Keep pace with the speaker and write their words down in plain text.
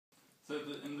So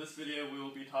in this video we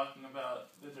will be talking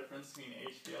about the difference between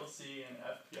HPLC and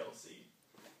FPLC.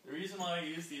 The reason why I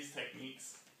use these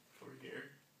techniques over here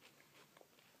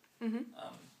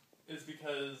is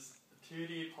because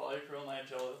 2D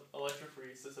polyacrylonitrile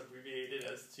electrophoresis, abbreviated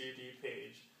as 2D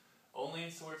page, only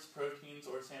sorts proteins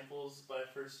or samples by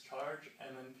first charge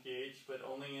and then pH, but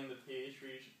only in the pH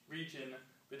region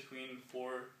between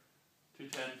 4 to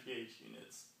 10 pH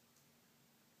units.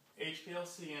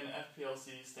 HPLC and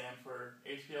FPLC stand for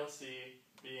HPLC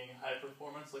being high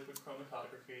performance liquid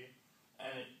chromatography,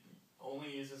 and it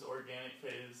only uses organic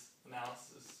phase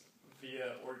analysis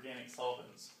via organic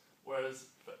solvents, whereas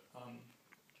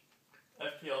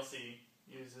FPLC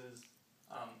uses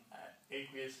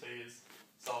aqueous phase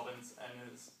solvents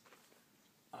and is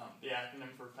the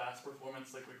acronym for fast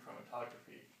performance liquid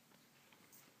chromatography.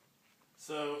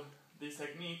 So these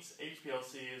techniques,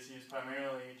 HPLC is used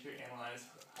primarily to analyze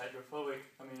hydrophobic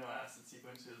amino acid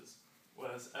sequences,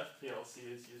 whereas FPLC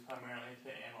is used primarily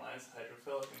to analyze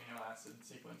hydrophilic amino acid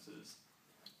sequences.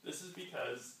 This is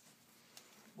because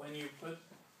when you put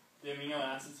the amino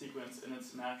acid sequence in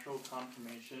its natural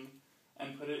conformation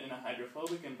and put it in a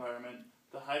hydrophobic environment,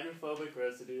 the hydrophobic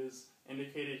residues,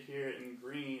 indicated here in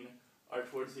green, are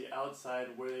towards the outside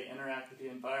where they interact with the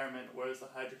environment, whereas the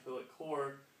hydrophilic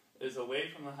core is away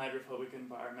from the hydrophobic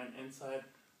environment inside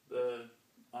the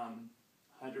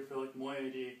hydrophilic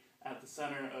moiety at the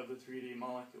center of the 3D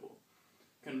molecule.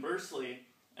 Conversely,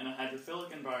 in a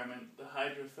hydrophilic environment, the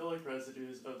hydrophilic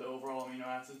residues of the overall amino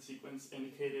acid sequence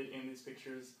indicated in these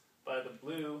pictures by the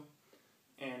blue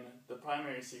in the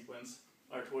primary sequence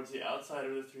are towards the outside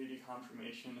of the 3D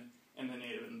conformation in the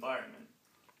native environment.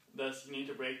 Thus, you need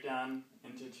to break down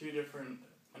into two different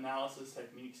analysis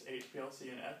techniques, HPLC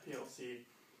and FPLC,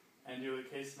 and do a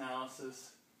case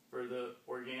analysis for the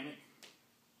organic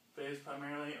phase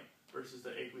primarily versus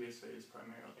the aqueous phase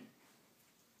primarily.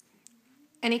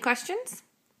 Any questions?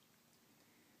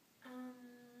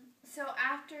 So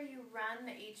after you run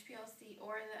the HPLC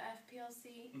or the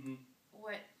FPLC,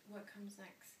 what comes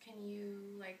next? Can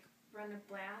you run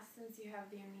a blast since you have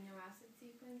the amino acid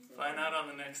sequences? Find out on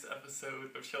the next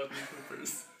episode of Sheldon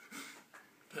Cooper's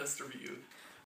test review.